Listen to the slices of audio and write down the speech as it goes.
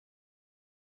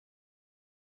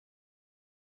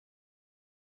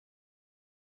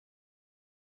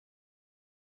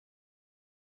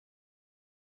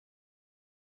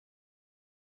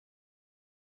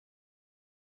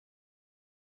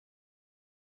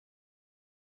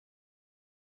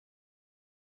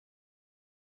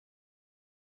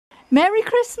Merry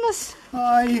Christmas.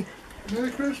 Hi.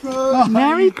 Merry Christmas.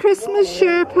 Merry Christmas,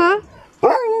 Sherpa.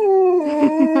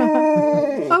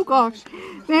 Oh gosh.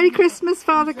 Merry Christmas,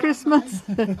 Father Christmas.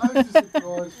 That was a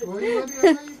surprise for you,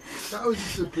 anyway. That was a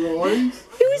surprise.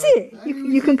 Who is it?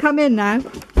 You can come in now.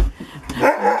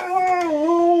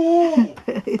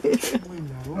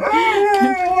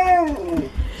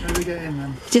 How do we get in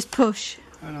then? Just push.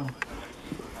 I know.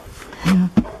 No,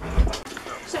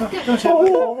 come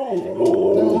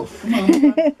on.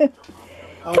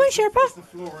 Come on, Sherpa. It's the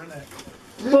floor, isn't it?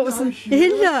 What was it?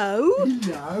 Hello.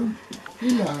 Hello.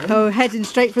 Hello. Oh, heading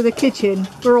straight for the kitchen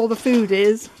where all the food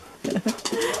is.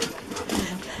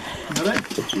 Hello?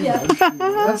 Yeah.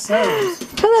 That's Sarah's.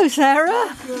 Hello, Sarah.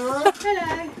 Hello.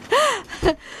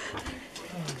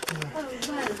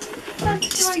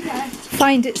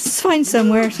 Find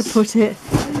somewhere to put it.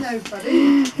 Hello,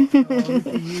 buddy.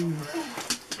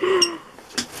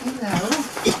 Hello.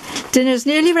 Dinner's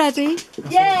nearly ready.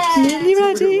 Yeah. Nearly We're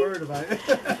ready. worried about it.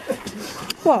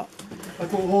 What? I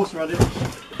bought horseradish.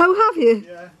 Oh, have you?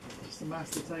 Yeah, just a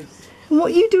master taste.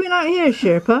 What are you doing out here,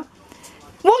 Sherpa?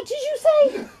 What did you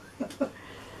say?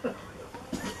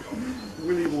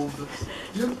 Willy warned us.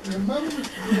 Your mum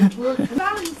was working.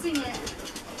 Balancing it.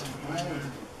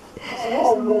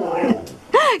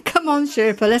 Come on,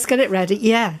 Sherpa, let's get it ready.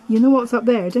 Yeah, you know what's up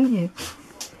there, don't you?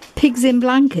 Pigs in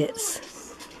blankets.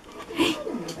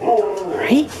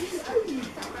 Right?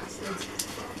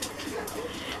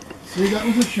 See, that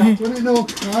was a shot, wasn't it? No,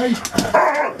 right?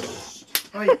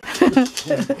 Right.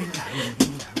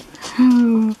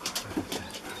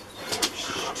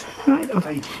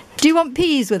 Hey. Do you want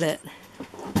peas with it?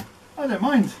 I don't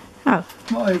mind. Oh,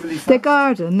 Not overly the fat.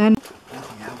 garden then.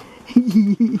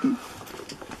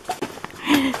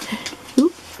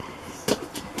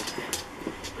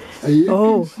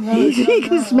 Oh, you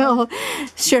can smell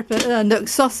Sherpa Nook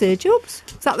sausage. Oops,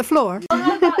 is that the floor? I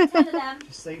know about 10 of them.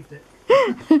 She saved it.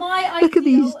 My ideal... Look at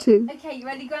these two. Okay, you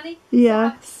ready, Granny?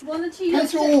 Yeah. So, 1 or 2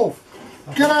 Get Yorkshire... off!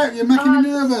 Get out, you're making me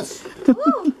nervous.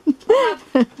 Ooh. 1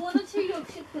 or 2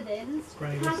 Yorkshire puddings,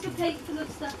 half a plate full of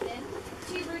stuffing,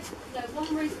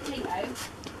 1 roast potato,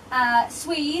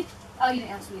 swede, oh you don't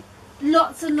have swede,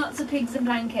 lots and lots of pigs and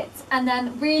blankets, and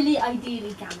then really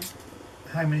ideally gammon.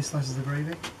 How many slices of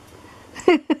gravy?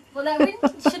 Well, that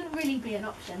shouldn't really be an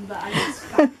option, but I guess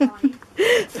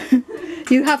 5.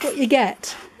 You have what you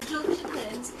get. Yorkshire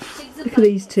puddings, pigs and Look at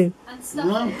these two. and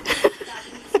stuffing.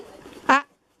 Ah,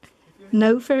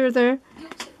 no further.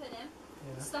 Yorkshire pudding,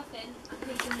 stuffing, and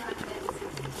pigs and blankets.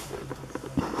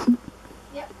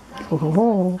 Yep.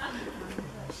 Oh.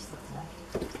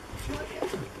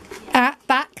 Ah,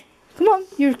 back. Come on,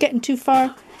 you're getting too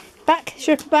far. Back,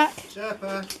 Sherpa, back.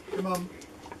 Sherpa, come on.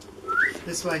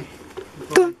 This way.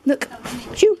 Go on, look.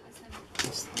 Shoo.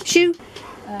 Shoo.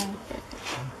 I'm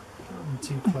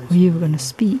too close. Well, you were going to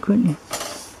speak, weren't you?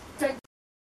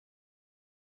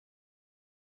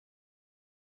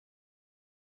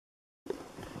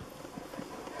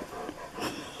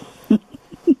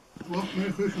 Well,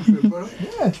 Merry Christmas, everybody.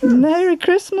 Yeah, sure. Merry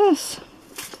Christmas.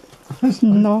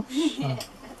 No.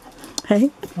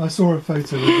 Hey, I saw a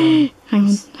photo of hang on,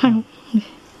 hang on.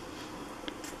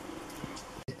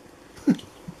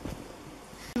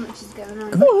 Which is going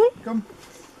on? Come on, Come.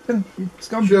 It's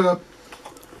gone. Shut up.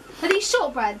 Are these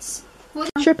shortbreads?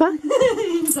 Sherpa.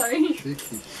 Sorry. Cheeky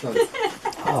son.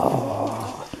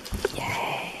 Oh,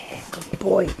 yeah, good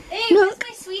boy. Hey, Look. where's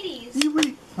my sweeties? You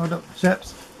wait. Hold up.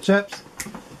 Sheps. Sheps.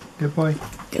 Good boy.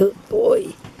 Good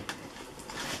boy.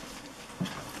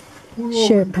 All over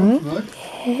Sherpa. in front,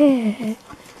 Yeah.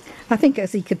 I think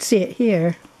as he could see it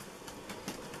here.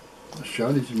 right?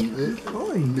 Shad isn't there.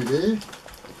 Boy. There.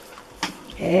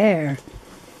 There.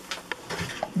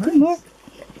 Good more.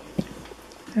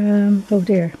 Oh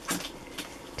dear.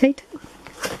 Potato.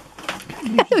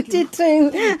 We did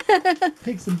too.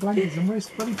 Pigs and blankets and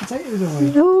roast bloody potatoes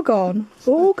away. All gone.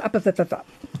 All up, up, up, up, up.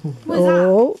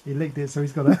 Oh, He licked it, so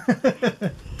he's got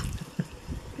to.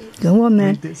 go on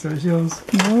then. Licked it, so it's yours.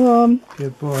 Go on.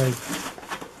 Good boy.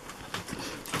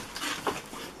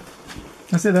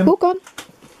 That's it then. All gone.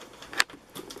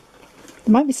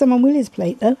 There might be some on Willie's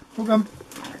plate though. All gone.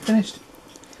 Finished.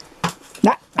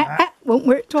 Won't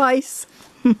work twice.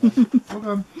 All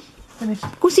gone. Finished.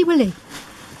 Go see Willie.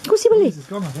 Go see Willie. This is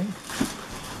gone, I think.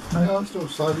 No, I'm still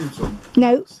saving some.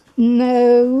 No.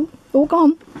 No. All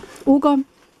gone. All gone.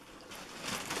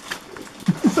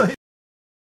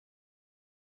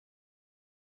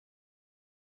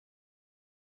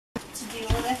 To do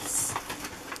all this.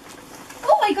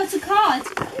 Oh, I got a card.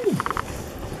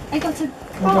 I got a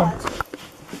card.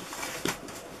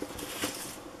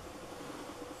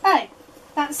 Oh,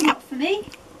 that's not for me.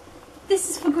 This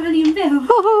is for Granny and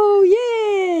Oh,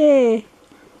 yeah!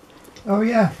 Oh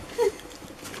yeah.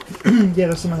 Yeah,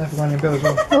 there's someone there for running bill as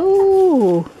well.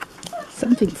 Oh,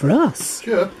 something for us.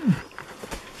 Sure.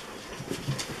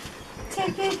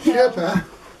 Sherpa.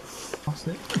 That's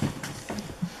it.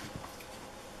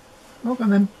 Oh, come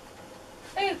then.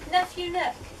 Oh, nephew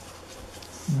Nook.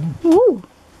 Oh,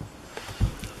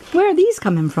 where are these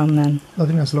coming from then? I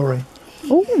think that's Laurie.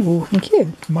 Oh, thank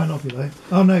you. Might not be though.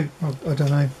 Oh no, oh, I don't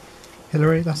know.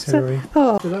 Hillary, that's Hillary.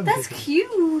 Oh, That's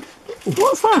cute.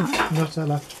 what's that? That's her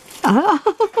left. Ah.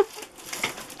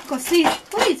 Got sleeves.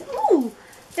 What is? Ooh.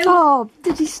 Oh,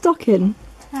 did he stocking?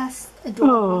 That's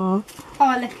adorable. Oh,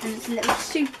 Oh, look, and it's a little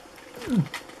shoe.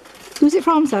 who's it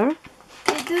from, Sarah?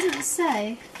 It doesn't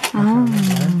say. Oh,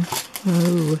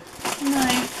 No.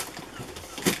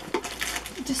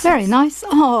 Just very nice.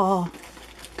 Oh,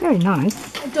 very nice.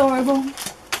 adorable.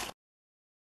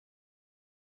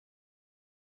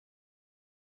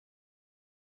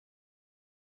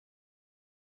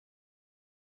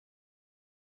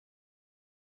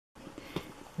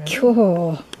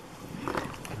 Cool.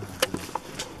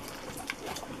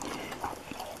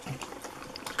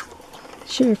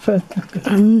 Sherpa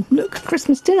and Nook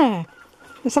Christmas dinner.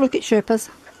 Let's have a look at Sherpa's.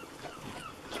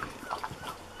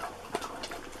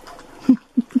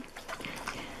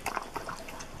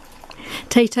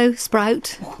 Potato,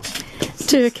 sprout,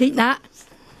 turkey, nat.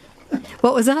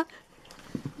 What was that?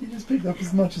 You just picked up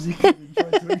as much as you could and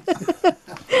tried to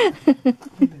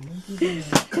eat it.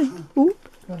 Ooh.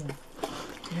 Come on.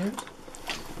 Yeah.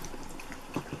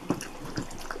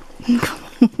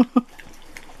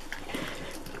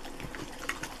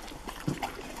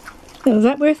 Oh, is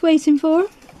that worth waiting for?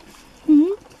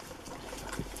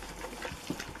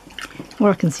 Or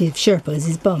I can see if Sherpa is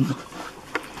his bum.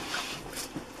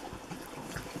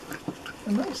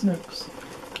 A nice Nooks.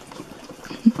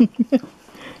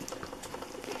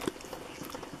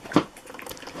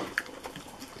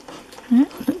 Yeah,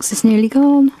 Nooks is nearly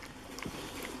gone.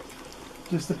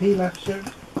 Just the pea left, sure.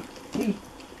 Pea.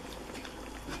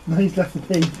 No, he's left the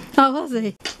pea. Oh, has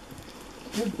he?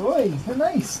 Good boy. How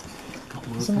nice.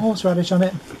 Some horseradish on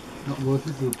it. Not worth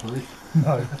it for a plate.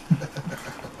 No.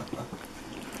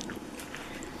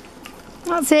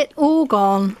 That's it, all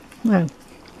gone. Well,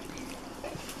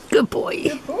 good boy.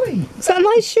 Good boy. Is that a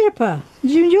nice Sherpa?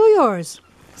 Did you enjoy yours?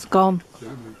 It's gone.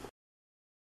 Certainly.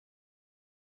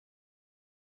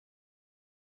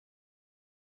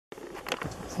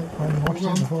 So I washed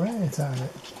it before it's out of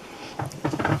it.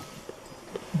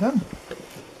 Done.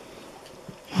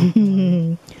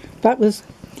 That was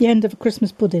the end of a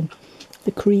Christmas pudding.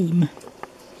 The cream.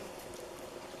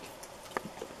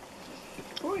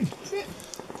 Boy, that's it.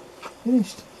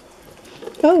 Finished.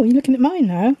 Oh, you're looking at mine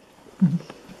now?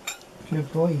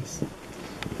 Good boys.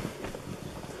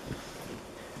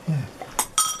 Yeah.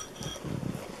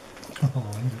 Oh,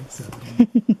 I think so.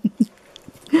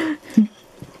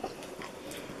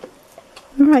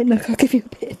 All right, Nook, I'll give you a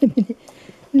bit in a minute.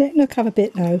 Let Nook have a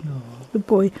bit now. Oh. Good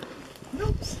boy.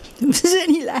 Oops. There's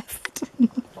only left.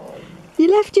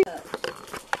 You left you.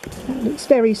 That looks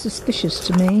very suspicious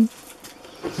to me.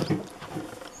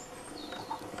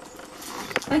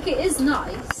 Like, it is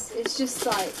nice. It's just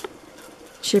like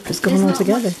Sherpa's there's gone not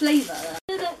altogether. much flavour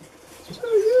there.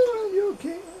 Oh, you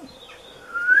okay?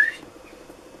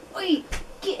 Oi,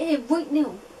 get here right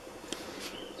now.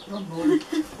 Come on.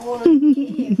 Get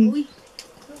here, boy.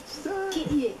 Get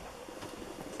here.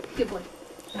 Good boy.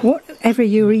 Whatever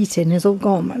you're eating is all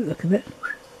gone by the look of it.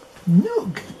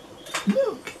 Nook!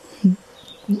 Nook!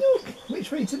 Nook!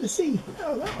 Which way to the sea?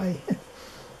 Oh, that way.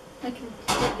 I can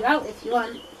let you out if you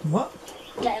want. What?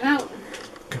 Let him out.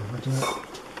 Come on, do it.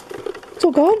 It's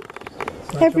all gone.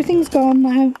 Everything's gone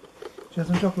now. Do you have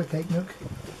some chocolate cake, Nook?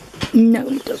 No,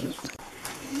 it doesn't.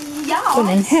 Yeah. And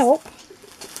then help.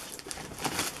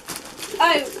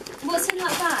 Oh, what's in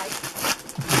that bag?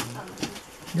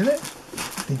 Get it?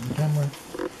 Think you can, one.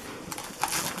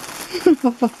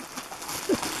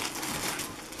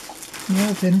 Yeah,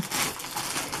 it's in.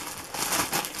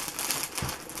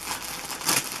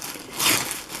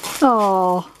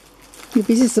 Oh, you'll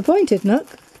be disappointed, Nook.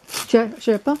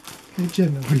 Sherpa. Good job,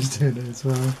 Nook's doing it as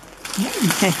well.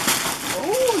 Okay.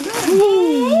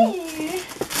 Oh,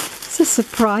 It's a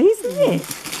surprise, isn't it?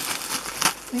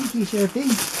 thank you, Sherpy.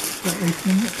 Got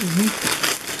opening it with me.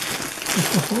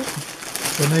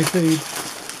 So no food.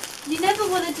 You never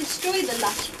want to destroy the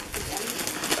lush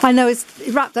again. I know, it's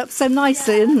wrapped up so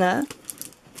nicely, isn't it?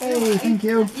 Hey, thank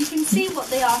you. You can see what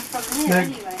they are from here No.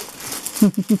 anyway.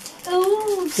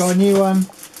 Oh, Got a new one.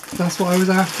 That's what I was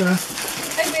after.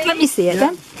 Let me see it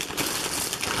Yeah. then.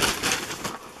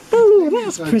 Oh,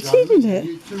 that's pretty, isn't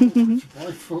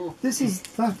it? This is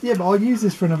that. Yeah, but I'll use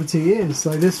this for another 2 years, so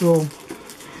this will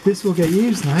get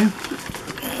used now.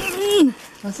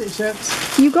 That's it,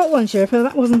 Sheps. You got one, Sherpa.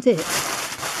 That wasn't it.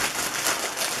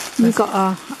 You got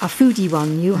a foodie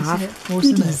one. You That's have it. What's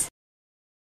in foodies.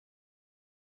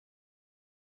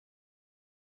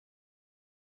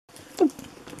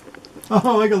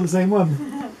 Oh, I got the same one.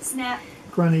 Snap.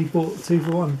 Granny bought 2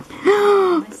 for 1.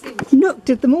 Nook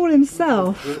did them all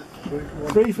himself.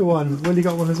 3 for 1. Willie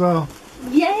got one as well.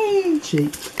 Yay!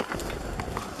 Cheap.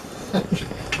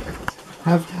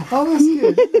 Oh, that's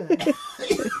good, isn't it?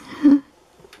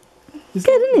 Good,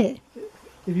 isn't it?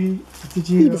 Did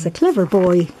you? He was a clever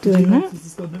boy Did doing you that. notice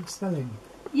it's got Nook spelling?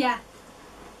 Yeah.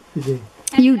 Did you?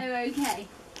 You- okay.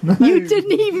 No. You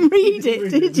didn't even read it,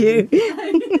 did you?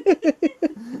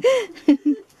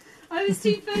 I was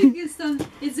too focused on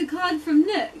it's a card from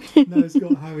Nook. No, it's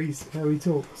got how he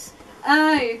talks.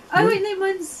 Oh wait, no,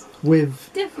 mine's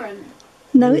With. different.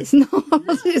 No, it's not.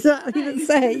 It's exactly the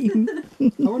same.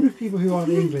 I wonder if people who aren't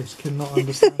English cannot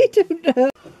understand. I don't know.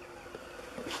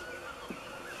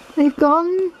 They've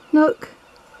gone, Nook.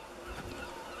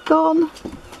 Gone.